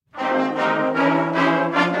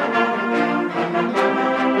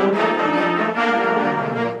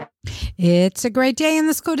It's a great day in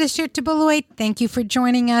the school district of Beloit. Thank you for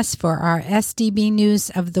joining us for our SDB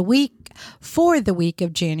News of the Week for the week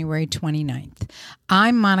of January 29th.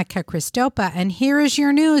 I'm Monica Christopa, and here is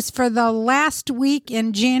your news for the last week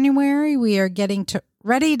in January. We are getting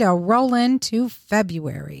ready to roll into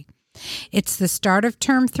February. It's the start of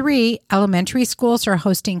Term 3. Elementary schools are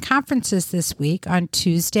hosting conferences this week on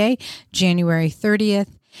Tuesday, January 30th,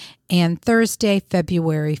 and Thursday,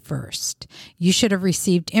 February 1st. You should have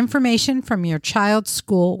received information from your child's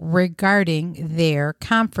school regarding their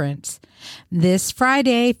conference. This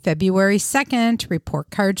Friday, February 2nd, report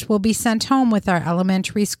cards will be sent home with our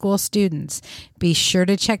elementary school students. Be sure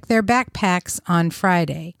to check their backpacks on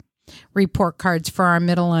Friday. Report cards for our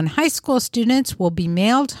middle and high school students will be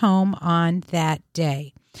mailed home on that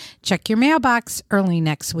day. Check your mailbox early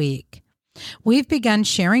next week. We've begun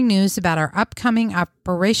sharing news about our upcoming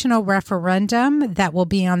operational referendum that will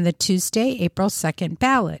be on the Tuesday, April 2nd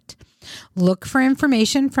ballot. Look for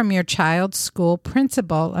information from your child's school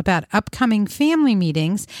principal about upcoming family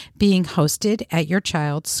meetings being hosted at your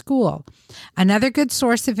child's school. Another good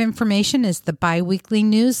source of information is the biweekly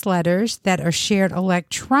newsletters that are shared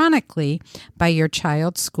electronically by your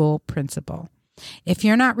child's school principal. If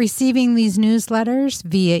you're not receiving these newsletters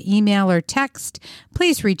via email or text,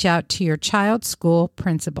 please reach out to your child's school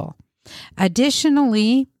principal.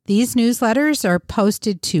 Additionally, these newsletters are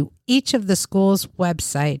posted to each of the school's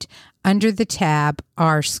website under the tab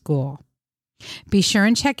Our School. Be sure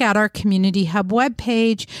and check out our Community Hub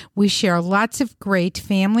webpage. We share lots of great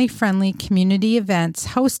family-friendly community events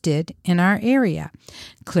hosted in our area.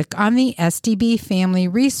 Click on the SDB Family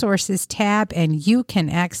Resources tab and you can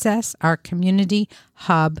access our Community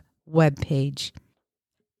Hub webpage.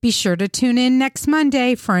 Be sure to tune in next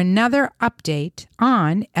Monday for another update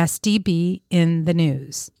on SDB in the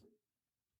News.